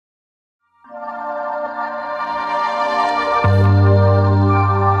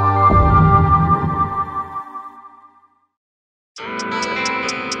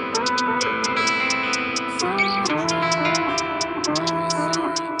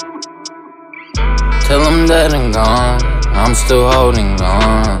till I'm dead and gone. I'm still holding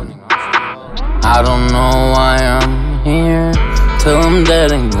on. I don't know why I'm here till I'm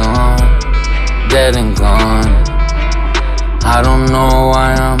dead and gone, dead and gone. I don't know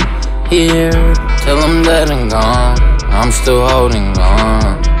why I'm here till I'm dead and gone. I'm still holding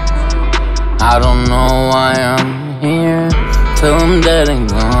on. I don't know why I'm here till I'm dead and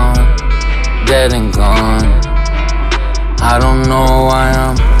gone, dead and gone. I don't know why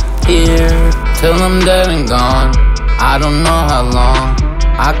I'm here till I'm dead and gone. I don't know how long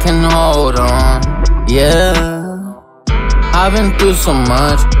I can hold on. Yeah, I've been through so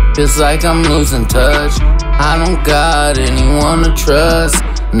much, feels like I'm losing touch. I don't got anyone to trust,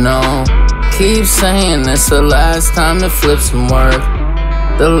 no. Keep saying it's the last time to flip some work,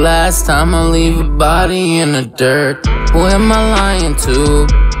 the last time I leave a body in the dirt. Who am I lying to,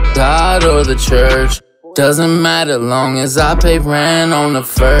 God or the church? Doesn't matter long as I pay rent on the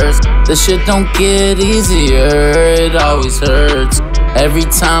first. This shit don't get easier, it always hurts. Every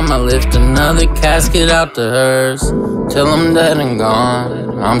time I lift another casket out the hearse, till I'm dead and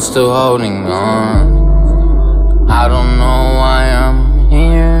gone, I'm still holding on. I don't know why I'm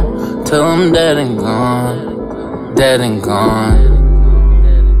here till I'm dead and gone, dead and gone.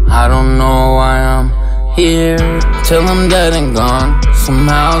 I don't know why I'm here till I'm dead and gone.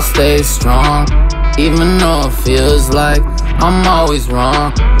 Somehow stay strong, even though it feels like I'm always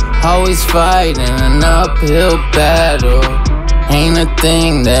wrong. Always fighting an uphill battle, ain't a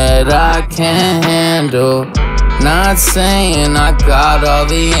thing that I can't handle. Not saying I got all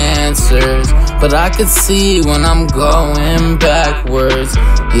the answers, but I could see when I'm going backwards.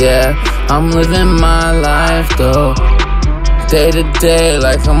 Yeah, I'm living my life though, day to day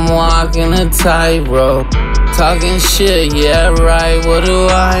like I'm walking a tightrope. Talking shit, yeah right, what do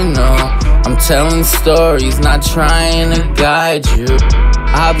I know? I'm telling stories, not trying to guide you.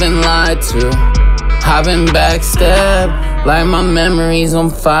 I've been lied to, I've been backstabbed, like my memories on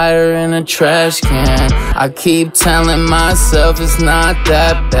fire in a trash can. I keep telling myself it's not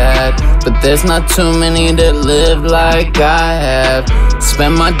that bad, but there's not too many that live like I have.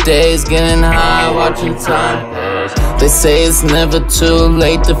 Spend my days getting high, watching time pass. They say it's never too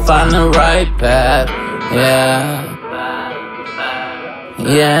late to find the right path. Yeah,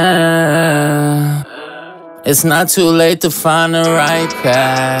 yeah, it's not too late to find the right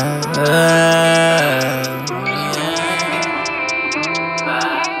path.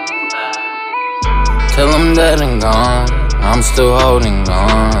 Till I'm dead and gone, I'm still holding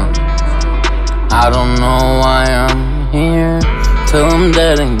on. I don't know why I'm here till I'm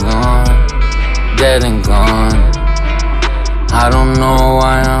dead and gone, dead and gone. I don't know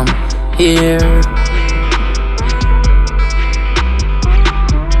why I'm here